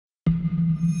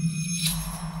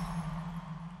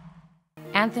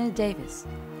Anthony Davis,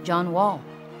 John Wall,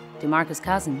 DeMarcus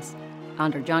Cousins.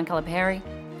 Under John Calipari,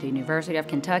 the University of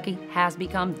Kentucky has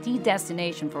become the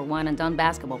destination for one-and-done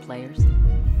basketball players.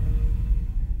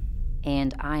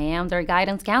 And I am their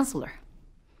guidance counselor.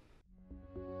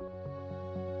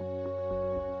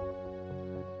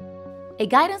 A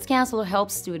guidance counselor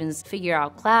helps students figure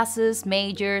out classes,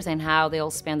 majors, and how they'll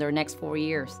spend their next 4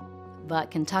 years. But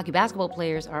Kentucky basketball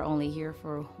players are only here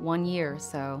for 1 year,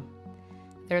 so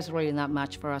there's really not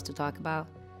much for us to talk about.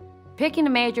 Picking a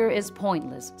major is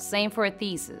pointless, same for a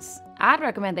thesis. I'd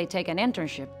recommend they take an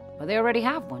internship, but they already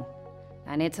have one,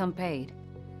 and it's unpaid.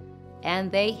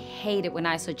 And they hate it when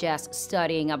I suggest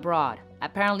studying abroad.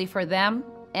 Apparently for them,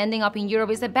 ending up in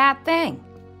Europe is a bad thing.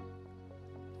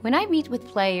 When I meet with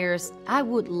players, I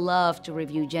would love to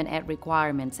review gen ed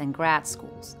requirements and grad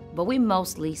schools, but we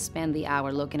mostly spend the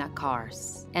hour looking at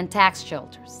cars and tax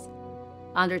shelters.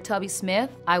 Under Tubby Smith,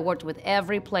 I worked with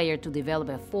every player to develop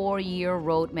a 4-year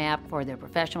roadmap for their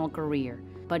professional career.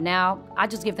 But now, I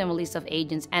just give them a list of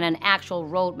agents and an actual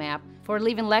roadmap for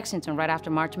leaving Lexington right after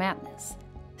March Madness.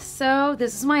 So,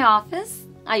 this is my office.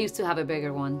 I used to have a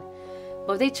bigger one,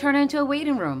 but they turned it into a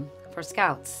waiting room for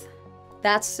scouts.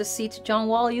 That's the seat John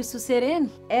Wall used to sit in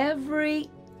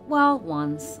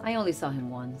once. I only saw him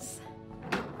once.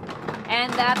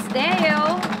 And that's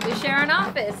Dale. We share an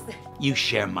office. You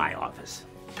share my office.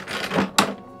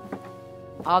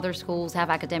 Other schools have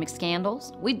academic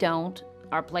scandals. We don't.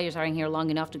 Our players aren't here long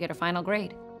enough to get a final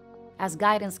grade. As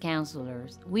guidance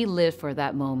counselors, we live for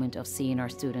that moment of seeing our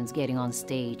students getting on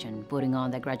stage and putting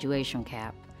on that graduation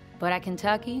cap. But at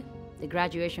Kentucky, the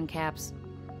graduation caps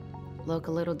look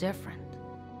a little different.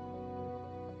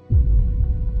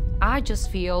 I just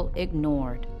feel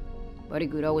ignored. But it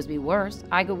could always be worse.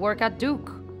 I could work at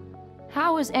Duke.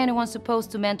 How is anyone supposed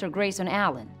to mentor Grayson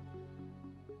Allen?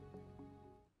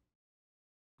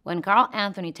 When Karl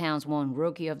Anthony Towns won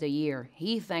Rookie of the Year,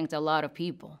 he thanked a lot of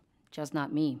people, just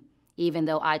not me, even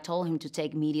though I told him to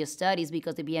take media studies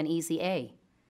because it'd be an easy A.